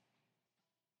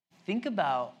 think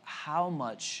about how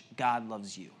much God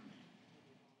loves you.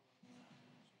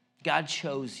 God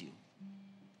chose you.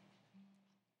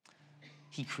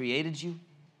 He created you.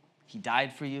 He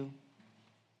died for you.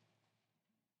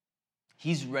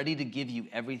 He's ready to give you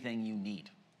everything you need.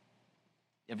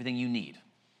 Everything you need,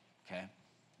 okay?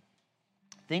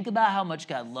 Think about how much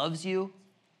God loves you.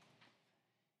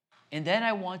 And then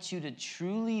I want you to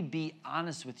truly be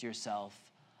honest with yourself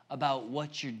about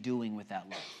what you're doing with that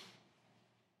love.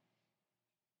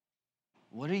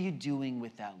 What are you doing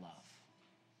with that love?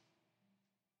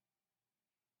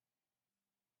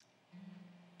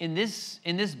 In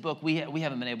this book, we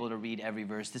haven't been able to read every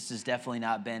verse. This has definitely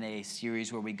not been a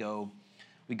series where we go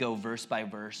verse by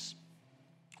verse.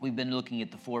 We've been looking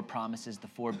at the four promises, the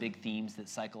four big themes that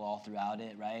cycle all throughout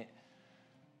it, right?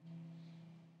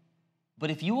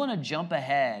 But if you want to jump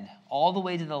ahead all the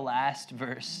way to the last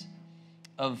verse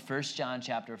of 1 John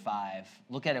chapter 5,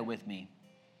 look at it with me.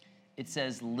 It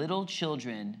says, little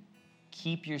children,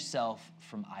 keep yourself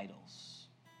from idols.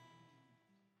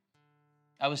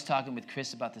 I was talking with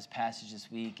Chris about this passage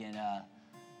this week, and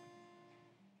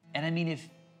I mean,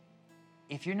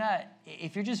 if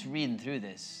you're just reading through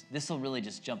this will really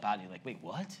just jump out at you like, wait,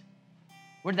 what?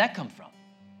 Where did that come from?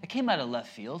 It came out of left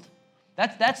field.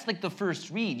 That's like the first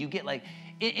read. You get like,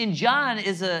 and John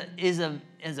is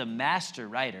a master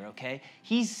writer, okay?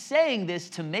 He's saying this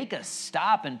to make us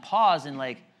stop and pause and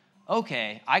like,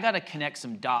 okay, I got to connect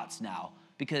some dots now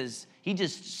because he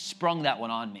just sprung that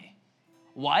one on me.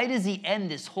 Why does he end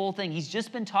this whole thing? He's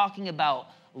just been talking about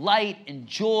light and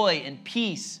joy and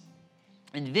peace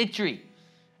and victory.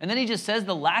 And then he just says,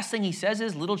 the last thing he says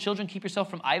is, little children, keep yourself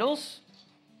from idols.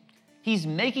 He's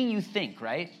making you think,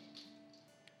 right?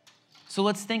 So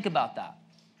let's think about that.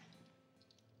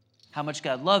 How much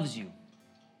God loves you.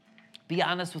 Be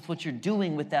honest with what you're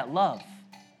doing with that love.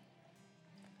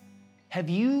 Have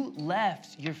you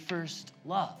left your first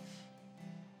love?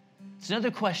 It's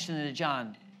another question that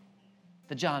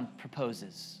John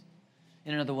proposes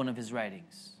in another one of his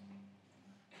writings.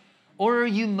 Or are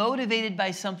you motivated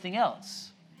by something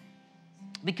else?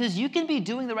 Because you can be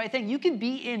doing the right thing. You can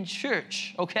be in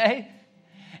church, okay?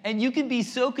 And you can be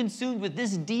so consumed with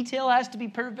this detail has to be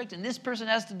perfect and this person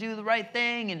has to do the right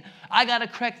thing and I got to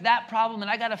correct that problem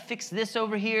and I got to fix this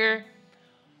over here.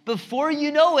 Before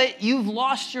you know it, you've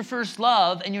lost your first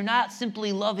love and you're not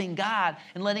simply loving God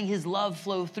and letting his love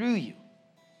flow through you.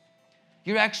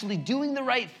 You're actually doing the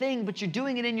right thing, but you're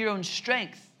doing it in your own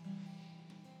strength.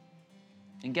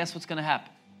 And guess what's going to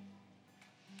happen?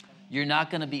 You're not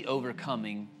going to be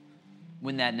overcoming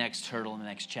when that next hurdle and the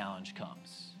next challenge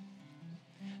comes.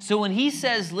 So when he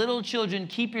says, little children,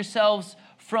 keep yourselves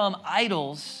from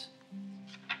idols,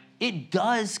 it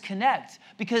does connect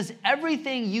because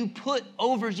everything you put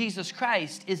over Jesus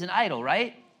Christ is an idol,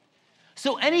 right?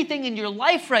 So anything in your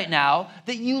life right now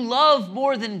that you love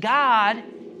more than God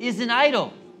is an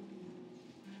idol.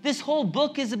 This whole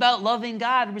book is about loving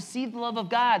God. Receive the love of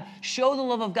God. Show the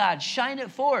love of God. Shine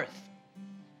it forth.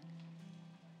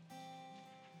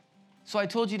 So I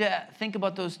told you to think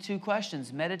about those two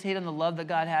questions. Meditate on the love that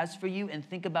God has for you and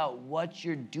think about what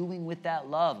you're doing with that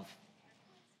love.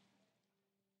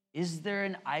 Is there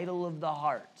an idol of the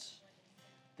heart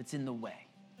that's in the way?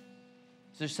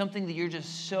 Is there something that you're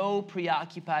just so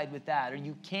preoccupied with that, or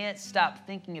you can't stop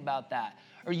thinking about that,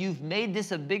 or you've made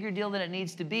this a bigger deal than it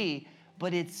needs to be,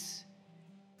 but it's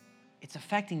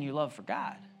affecting your love for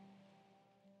God?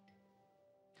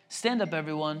 Stand up,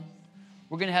 everyone.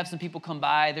 We're going to have some people come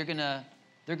by. They're going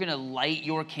to light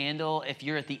your candle. If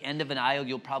you're at the end of an aisle,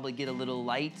 you'll probably get a little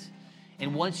light.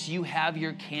 And once you have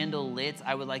your candle lit,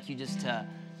 I would like you just to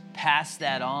pass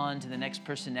that on to the next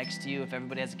person next to you. If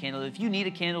everybody has a candle. If you need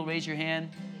a candle, raise your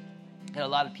hand. Got a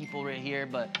lot of people right here,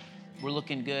 but we're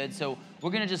looking good. So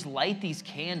we're going to just light these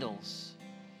candles.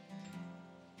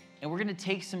 And we're going to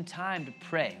take some time to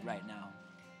pray right now.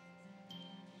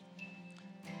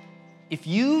 If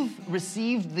you've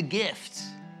received the gift,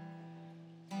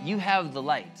 you have the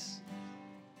lights.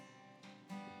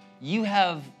 You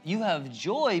have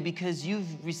joy because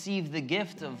you've received the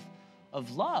gift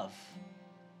of love.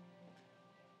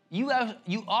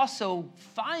 You also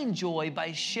find joy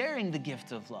by sharing the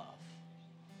gift of love.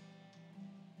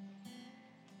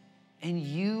 And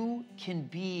you can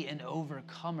be an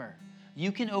overcomer.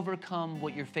 You can overcome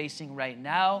what you're facing right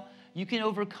now. You can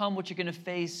overcome what you're going to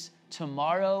face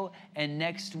tomorrow and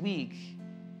next week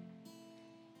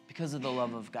because of the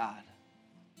love of God.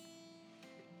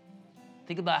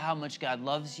 Think about how much God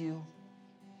loves you.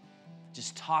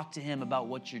 Just talk to him about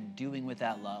what you're doing with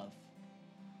that love.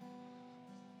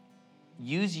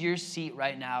 Use your seat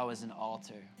right now as an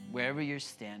altar, wherever you're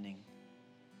standing.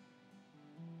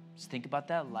 Just think about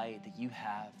that light that you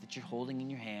have, that you're holding in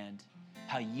your hand,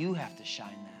 how you have to shine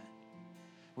that.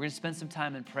 We're going to spend some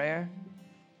time in prayer.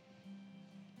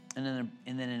 And then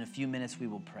in a few minutes, we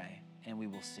will pray and we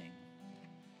will sing.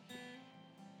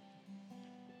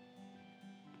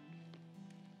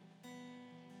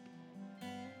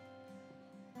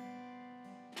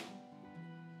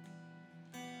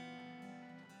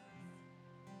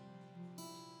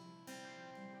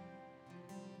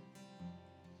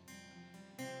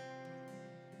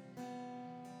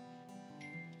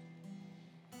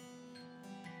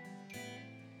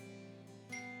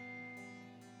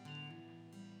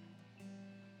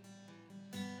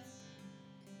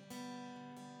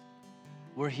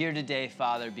 We're here today,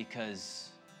 Father, because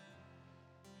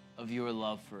of your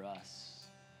love for us.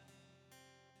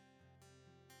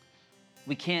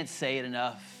 We can't say it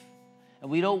enough,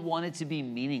 and we don't want it to be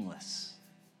meaningless.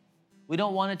 We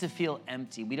don't want it to feel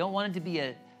empty. We don't want it to be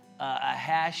a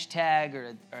hashtag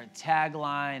or a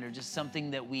tagline or just something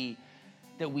that we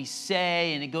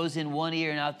say and it goes in one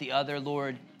ear and out the other.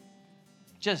 Lord,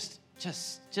 just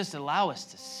allow us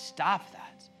to stop that.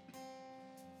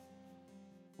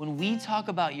 When we talk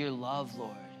about your love,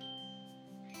 Lord,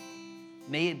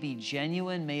 may it be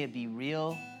genuine, may it be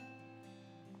real.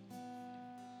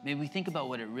 May we think about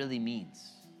what it really means.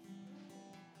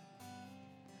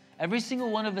 Every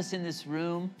single one of us in this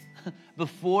room,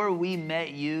 before we met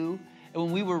you, and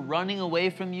when we were running away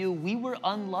from you, we were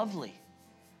unlovely.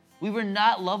 We were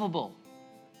not lovable.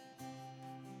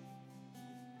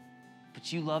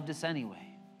 But you loved us anyway.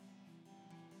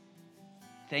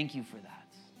 Thank you for that.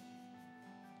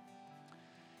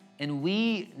 And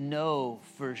we know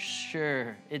for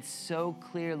sure, it's so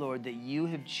clear, Lord, that you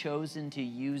have chosen to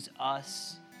use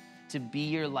us to be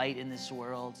your light in this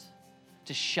world,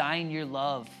 to shine your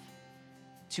love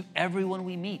to everyone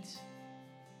we meet.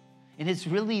 And it's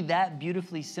really that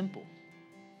beautifully simple.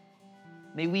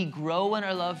 May we grow in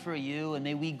our love for you, and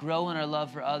may we grow in our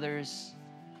love for others.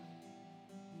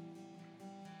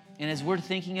 And as we're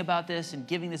thinking about this and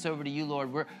giving this over to you,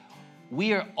 Lord,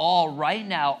 we are all right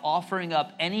now offering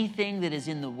up anything that is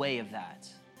in the way of that.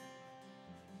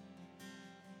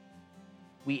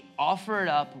 we offer it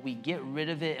up, we get rid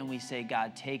of it, and we say,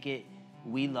 God, take it.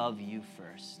 We love you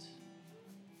first.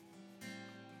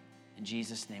 In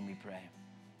Jesus' name we pray.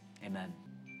 Amen.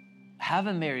 Have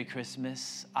a Merry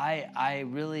Christmas. I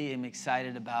really am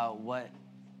excited about what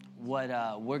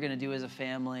we're going to do as a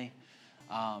family.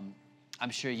 I'm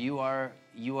sure you are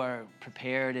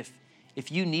prepared.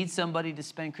 If you need somebody to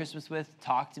spend Christmas with,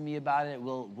 talk to me about it.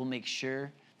 We'll make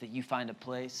sure that you find a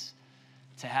place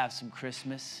to have some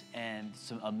Christmas and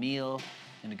a meal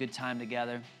and a good time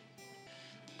together.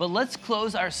 But let's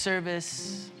close our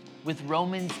service with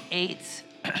Romans 8,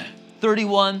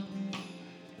 31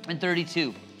 and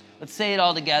 32. Let's say it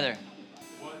all together.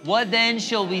 What then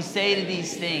shall we say to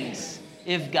these things?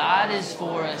 If God is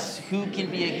for us, who can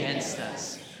be against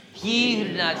us? He who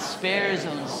did not spare his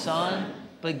own son,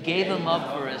 but gave him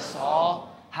up for us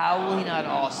all, how will he not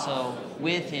also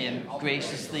with him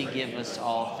graciously give us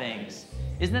all things?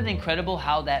 Isn't that incredible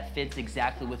how that fits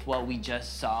exactly with what we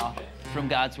just saw from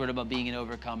God's word about being an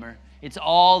overcomer? It's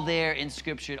all there in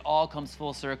Scripture. It all comes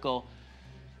full circle.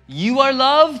 You are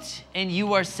loved and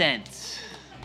you are sent.